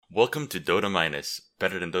Welcome to Dota Minus,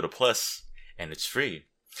 better than Dota Plus, and it's free.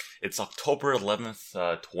 It's October 11th,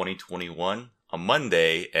 2021, a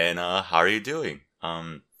Monday, and how are you doing?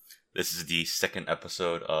 This is the second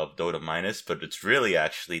episode of Dota Minus, but it's really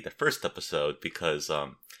actually the first episode because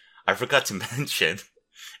I forgot to mention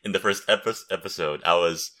in the first episode I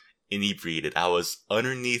was inebriated. I was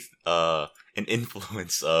underneath an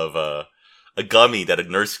influence of a gummy that a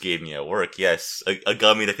nurse gave me at work. Yes, a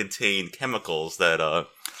gummy that contained chemicals that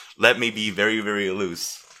let me be very, very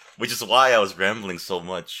loose. Which is why I was rambling so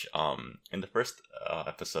much in the first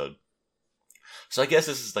episode. So I guess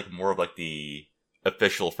this is like more of like the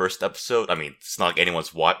official first episode. I mean, it's not like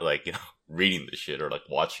anyone's reading the shit or like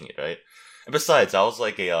watching it, right? And besides, I was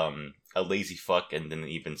like a lazy fuck and didn't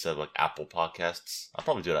even set like Apple Podcasts. I'll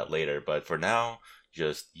probably do that later, but for now,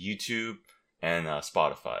 just YouTube and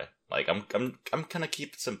Spotify. Like I'm kind of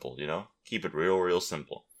keep it simple, you know, keep it real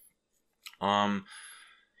simple.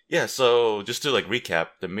 Yeah, so just to like recap,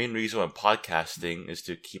 the main reason why I'm podcasting is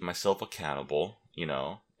to keep myself accountable, you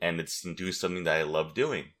know, and it's to do something that I love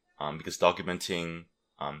doing. Because documenting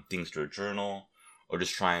things through a journal or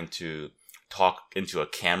just trying to talk into a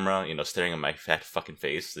camera, you know, staring at my fat fucking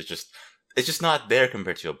face, it's just not there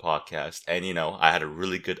compared to a podcast. And you know, I had a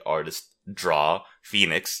really good artist draw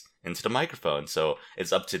Phoenix into the microphone, so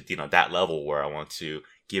it's up to, you know, that level where I want to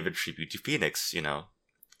give a tribute to Phoenix, you know,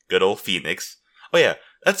 good old Phoenix. Oh yeah,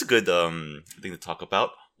 that's a good thing to talk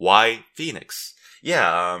about. Why Phoenix?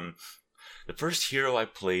 Yeah, the first hero I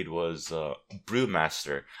played was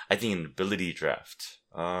Brewmaster. I think in Ability Draft.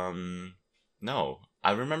 No,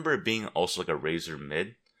 I remember it being also like a Razor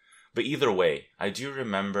mid. But either way, I do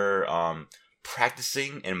remember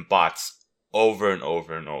practicing in bots over and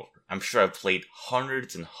over and over. I'm sure I've played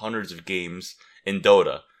hundreds and hundreds of games in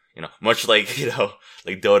Dota. You know, much like, you know,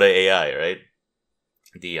 like Dota AI, right?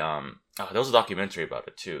 There was a documentary about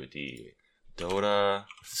it too. The Dota,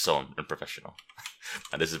 so unprofessional.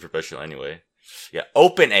 This is professional anyway. Yeah,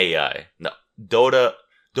 Open AI. No, Dota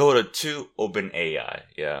 2 Open AI.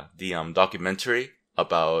 Yeah, the documentary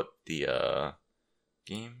about the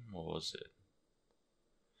game. What was it?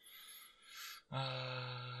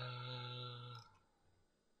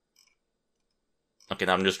 Okay,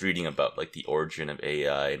 now I'm just reading about like the origin of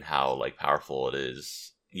AI and how like powerful it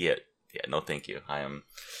is. Yeah, no, thank you. I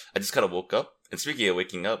just kind of woke up, and speaking of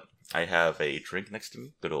waking up, I have a drink next to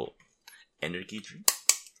me, good old energy drink.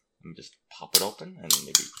 Let me just pop it open and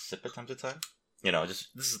maybe sip it time to time. You know, just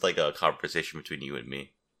this is like a conversation between you and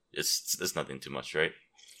me. It's nothing too much, right?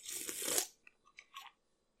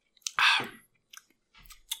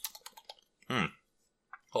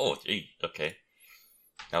 Oh, gee. Okay.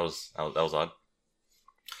 That was odd.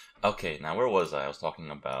 Okay, now where was I? I was talking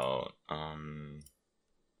about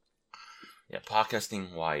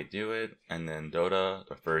podcasting, why I do it, and then Dota,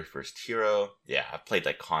 the very first hero. Yeah, I played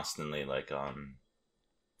like constantly, like a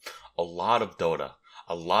lot of Dota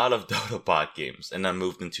bot games, and then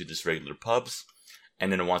moved into just regular pubs.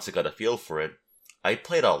 And then once I got a feel for it, I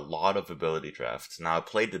played a lot of ability drafts. Now I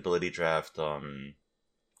played the ability draft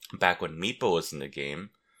back when Meepo was in the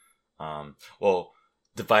game.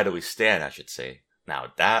 Divide We Stand, I should say.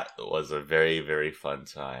 Now that was a very, very fun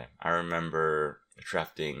time. I remember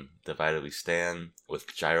drafting Divide We Stand with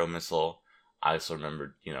Gyro Missile. I also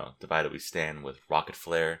remember, you know, Divide We Stand with Rocket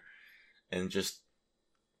Flare, and it just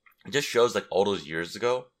shows like all those years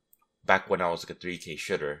ago, back when I was like a 3K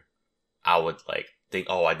shitter, I would like think,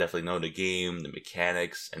 oh, I definitely know the game, the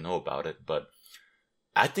mechanics, and know about it. But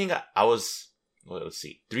I think I was, well, let's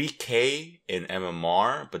see, 3K in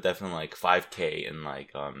MMR, but definitely like 5K in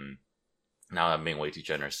like, now I'm being way too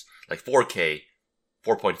generous, like 4K,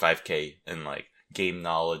 4.5K in like game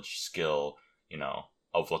knowledge, skill, you know,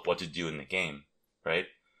 of like what to do in the game, right?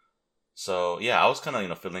 So yeah, I was kind of, you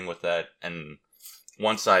know, fiddling with that, and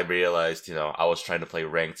once I realized, you know, I was trying to play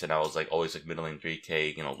ranked and I was like always like middling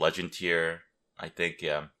 3K, you know, legend tier, I think,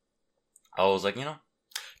 yeah. I was like, you know,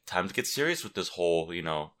 time to get serious with this whole, you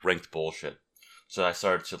know, ranked bullshit. So I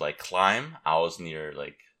started to like climb. I was near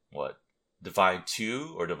like, what, Divine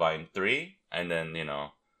 2 or Divine 3. And then, you know,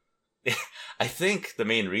 I think the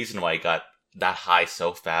main reason why I got that high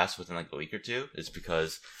so fast within like a week or two is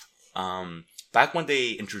because back when they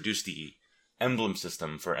introduced the emblem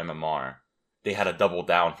system for MMR, they had a double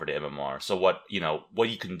down for the MMR. So what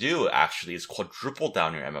you can do actually is quadruple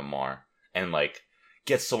down your MMR and like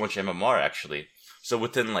get so much MMR actually. So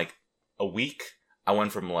within like a week, I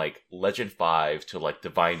went from like Legend 5 to like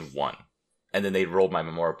Divine 1. And then they rolled my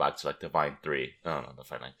MMR back to like Divine 3. No,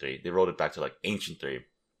 Divine 3. They rolled it back to like Ancient 3.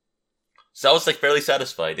 So I was like fairly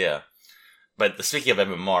satisfied, yeah. But speaking of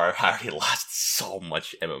MMR, I already lost so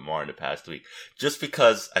much MMR in the past week. Just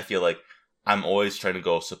because I feel like I'm always trying to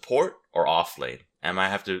go support or off lane. And I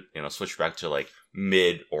have to, switch back to like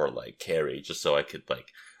mid or like carry just so I could like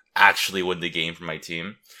actually win the game for my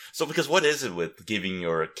team. So because what is it with giving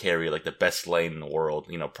your carry like the best lane in the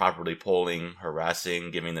world, properly polling,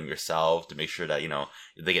 harassing, giving them yourself to make sure that,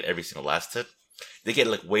 they get every single last hit. They get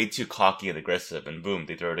like way too cocky and aggressive and boom,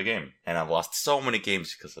 they throw the game. And I've lost so many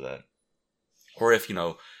games because of that. Or if,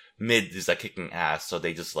 mid is like kicking ass, so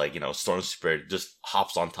they just like, Storm Spirit just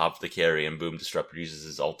hops on top of the carry and boom, Disruptor uses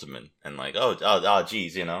his ultimate. And like,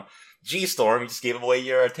 geez, G-Storm, you just gave away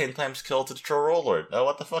your 10 times kill to the Troll Warlord. Oh,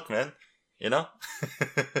 what the fuck, man? It's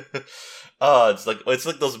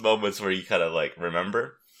like those moments where you kind of like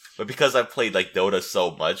remember. But because I've played like Dota so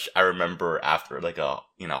much, I remember after like a,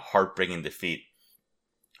 heartbreaking defeat,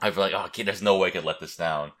 I feel like, okay, there's no way I could let this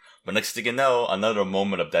down. But next thing you know, another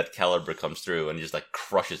moment of that caliber comes through and just like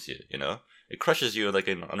crushes you, It crushes you like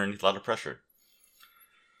underneath a lot of pressure.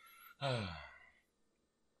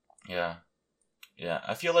 Yeah. Yeah,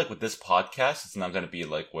 I feel like with this podcast, it's not going to be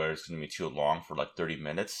like where it's going to be too long for like 30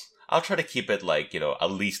 minutes. I'll try to keep it like,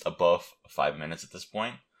 at least above 5 minutes at this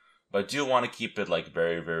point. But I do want to keep it like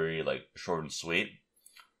very, very like short and sweet.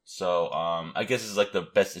 So, I guess it's like the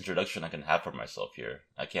best introduction I can have for myself here.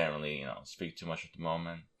 I can't really, speak too much at the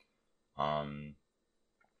moment.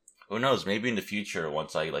 Who knows? Maybe in the future,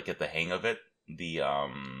 once I like get the hang of it,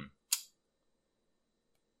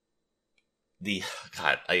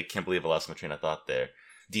 God, I can't believe I lost my train of thought there.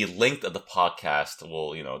 The length of the podcast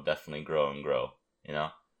will, definitely grow and grow,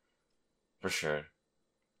 for sure.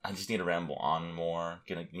 I just need to ramble on more.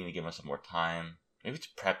 Need to give myself more time. Maybe to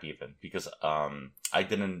prep even, because I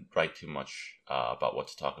didn't write too much about what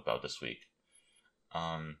to talk about this week.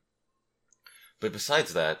 But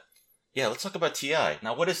besides that, yeah, let's talk about TI.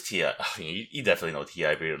 Now, what is TI? You definitely know TI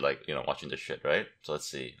if you're like watching this shit, right? So let's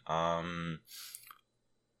see. So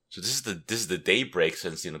this is the daybreak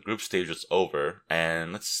since group stage was over,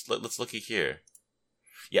 and let's look at here.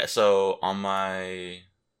 Yeah, so on my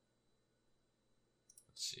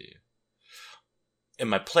in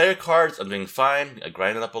my player cards, I'm doing fine. I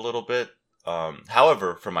grinded up a little bit.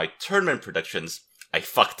 However, for my tournament predictions, I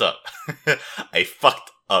fucked up.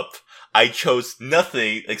 I chose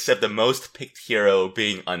nothing except the most picked hero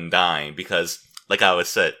being Undying because, like I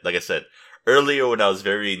said earlier when I was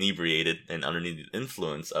very inebriated and underneath the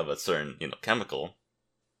influence of a certain, chemical,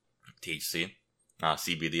 THC,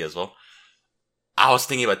 CBD as well, I was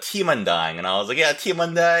thinking about Team Undying, and I was like, yeah, Team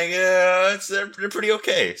Undying, they're pretty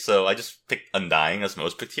okay. So I just picked Undying as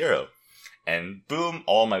most picked hero. And boom,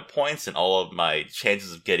 all my points and all of my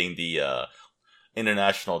chances of getting the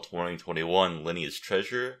International 2021 Lineage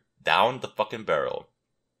Treasure down the fucking barrel.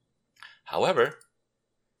 However,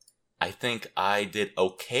 I think I did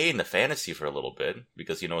okay in the fantasy for a little bit,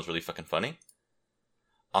 because what's really fucking funny?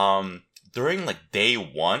 During like day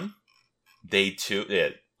 1, day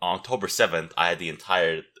 2, on October 7th, I had the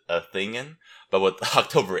entire thing in, but with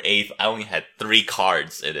October 8th, I only had 3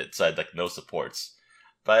 cards in it, so I had like no supports.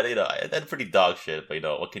 But, I had pretty dog shit, but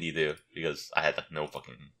what can you do? Because I had like no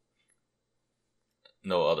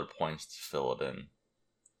other points to fill it in.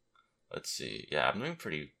 Let's see. Yeah, I'm doing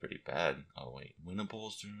pretty bad. Oh wait,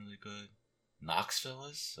 Winnable's doing really good. Knoxville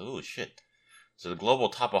is? Oh shit. So the global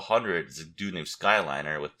top 100 is a dude named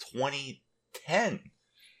Skyliner with 2010.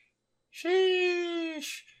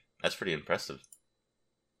 Sheesh. That's pretty impressive.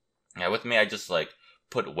 Yeah, with me, I just like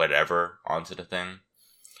put whatever onto the thing.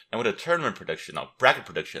 And with a tournament prediction, bracket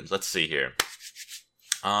predictions, let's see here.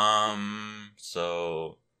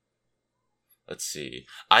 So let's see.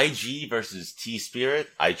 IG versus T-Spirit.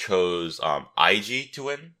 I chose IG to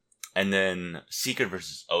win. And then Secret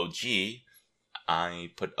versus OG.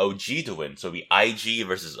 I put OG to win. So it'll be IG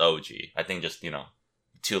versus OG. I think just,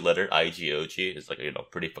 2-letter IG, OG is like,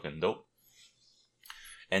 pretty fucking dope.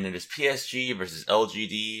 And then there's PSG versus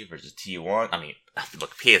LGD versus T1. I mean,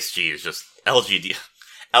 look, PSG is just LGD.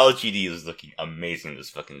 LGD is looking amazing in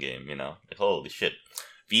this fucking game, Like, holy shit.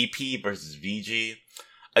 VP versus VG.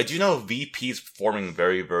 I do know VP is performing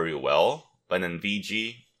very, very well, but then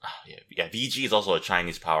VG, VG is also a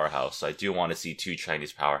Chinese powerhouse, so I do want to see 2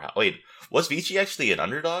 Chinese powerhouse. Wait, was VG actually an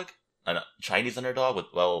underdog? A Chinese underdog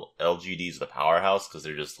with, LGD is the powerhouse, because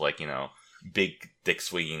they're just like, big dick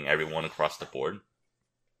swinging everyone across the board.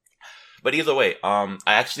 But either way, I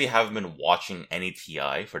actually haven't been watching any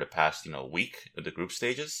TI for the past, week of the group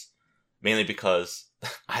stages. Mainly because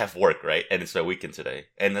I have work, right? And it's my weekend today.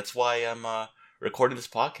 And that's why I'm, recording this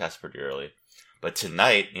podcast pretty early. But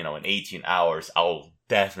tonight, in 18 hours, I'll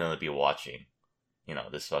definitely be watching,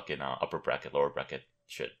 this fucking upper bracket, lower bracket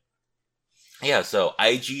shit. Yeah, so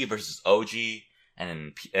IG versus OG,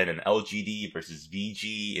 and an LGD versus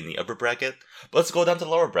VG in the upper bracket. But let's go down to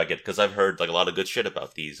the lower bracket because I've heard like a lot of good shit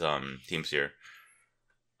about these teams here.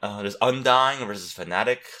 There's Undying versus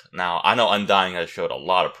Fnatic. Now I know Undying has showed a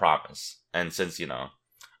lot of promise, and since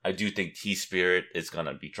I do think T Spirit is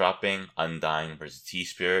gonna be dropping Undying versus T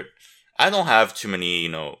Spirit. I don't have too many,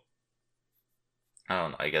 I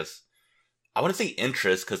don't know. I guess I wouldn't say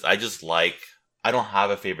interest because I don't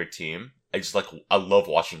have a favorite team. I love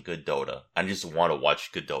watching good Dota. I just want to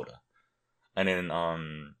watch good Dota. And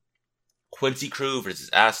then Quincy Crew versus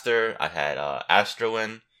Aster. I had Astra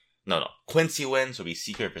win. No, Quincy win, so it'll be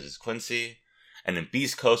Secret versus Quincy. And then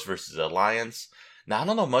Beast Coast versus Alliance. Now I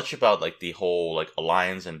don't know much about like the whole like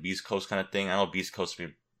Alliance and Beast Coast kind of thing. I know Beast Coast will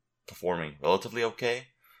be performing relatively okay.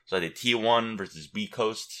 So I did T1 versus B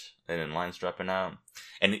Coast, and then Alliance dropping out.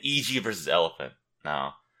 And then EG versus Elephant.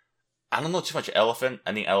 Now, I don't know too much Elephant.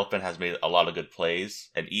 I think Elephant has made a lot of good plays.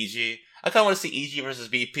 And EG, I kind of want to see EG versus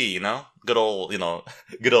BP, Good old,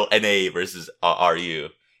 good old NA versus RU.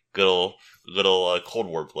 Good old Cold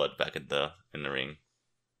War blood back in the ring.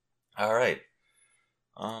 Alright.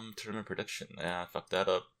 Tournament prediction. Yeah, I fucked that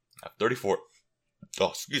up. I have 34. Oh,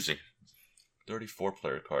 excuse me. 34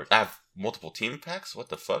 player cards. I have multiple team packs? What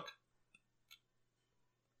the fuck?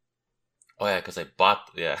 Oh yeah, because I bought,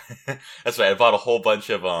 yeah. That's right, I bought a whole bunch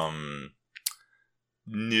of,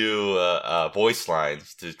 new, voice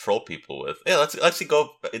lines to troll people with. Yeah, let's see,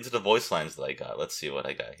 go into the voice lines that I got. Let's see what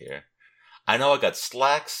I got here. I know I got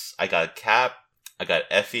Slacks, I got Cap, I got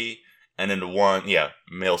Effie, and then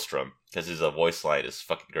Maelstrom, because his voice line is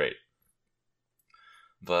fucking great.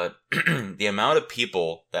 But, the amount of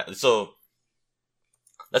people so,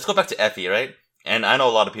 let's go back to Effie, right? And I know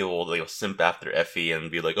a lot of people will simp after Effie and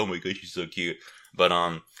be like, "Oh my gosh, she's so cute." But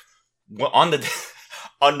on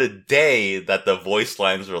the day that the voice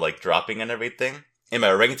lines were like dropping and everything in my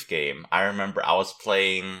ranked game, I remember I was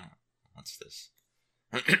playing what's this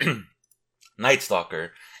Night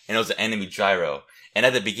Stalker, and it was an enemy Gyro. And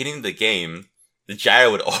at the beginning of the game, the Gyro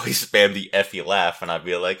would always spam the Effie laugh, and I'd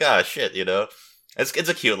be like, "Ah, shit," It's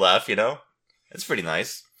a cute laugh, It's pretty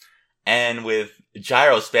nice. And with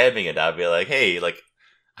Gyro spamming it, I'd be like, hey, like,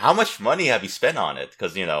 how much money have you spent on it?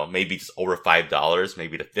 Because, maybe just over $5,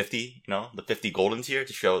 maybe the 50, the 50 golden tier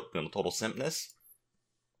to show total simpness.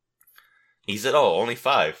 He said, oh, only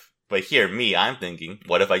 5. But here, I'm thinking,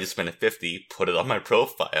 what if I just spend a 50, put it on my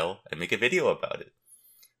profile, and make a video about it?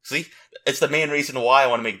 See, it's the main reason why I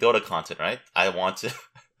want to make Dota content, right? I want to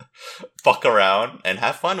fuck around and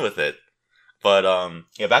have fun with it. But,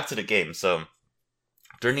 back to the game. So,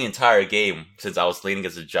 during the entire game, since I was leaning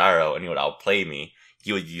as a Gyro and he would outplay me,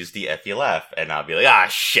 he would use the Effie laugh, and I'd be like, ah,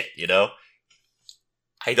 shit,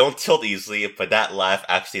 I don't tilt easily, but that laugh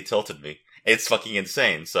actually tilted me. It's fucking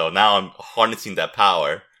insane. So now I'm harnessing that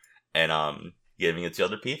power and giving it to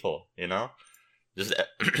other people, Just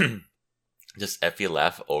just Effie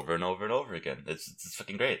laugh over and over and over again. It's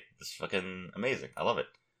fucking great. It's fucking amazing. I love it.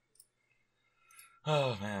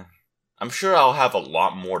 Oh, man. I'm sure I'll have a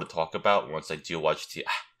lot more to talk about once I do watch TI.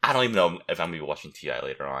 I don't even know if I'm going to be watching TI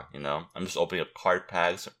later on, I'm just opening up card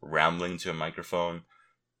packs, rambling to a microphone,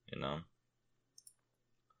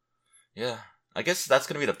 Yeah, I guess that's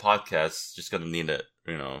going to be the podcast. Just going to need to,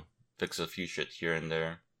 fix a few shit here and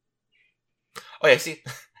there. Oh yeah, see?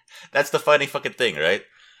 That's the funny fucking thing, right?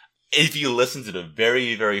 If you listen to the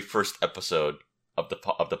very, very first episode of the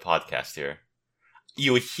podcast here,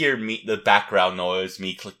 you would hear the background noise,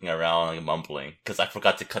 me clicking around and mumbling, because I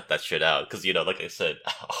forgot to cut that shit out, because, like I said,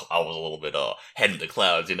 I was a little bit, head in the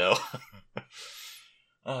clouds,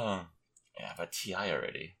 Yeah, but TI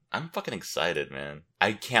already. I'm fucking excited, man.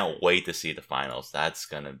 I can't wait to see the finals. That's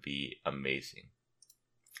gonna be amazing.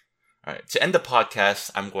 Alright, to end the podcast,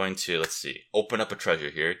 I'm going to, open up a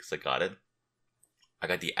treasure here, because I got it. I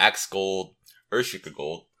got the Axe Gold, Earthshaker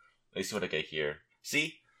Gold. Let's see what I get here.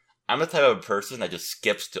 See? I'm the type of person that just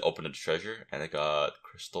skips to open the treasure, and I got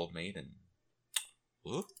Crystal Maiden.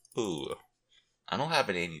 Ooh. I don't have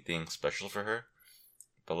anything special for her,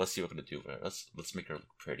 but let's see what I'm gonna do with her. Let's make her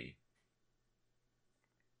look pretty.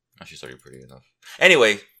 Oh, she's already pretty enough.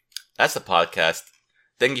 Anyway, that's the podcast.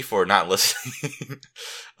 Thank you for not listening.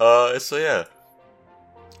 So yeah.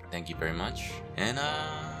 Thank you very much, and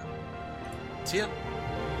see ya.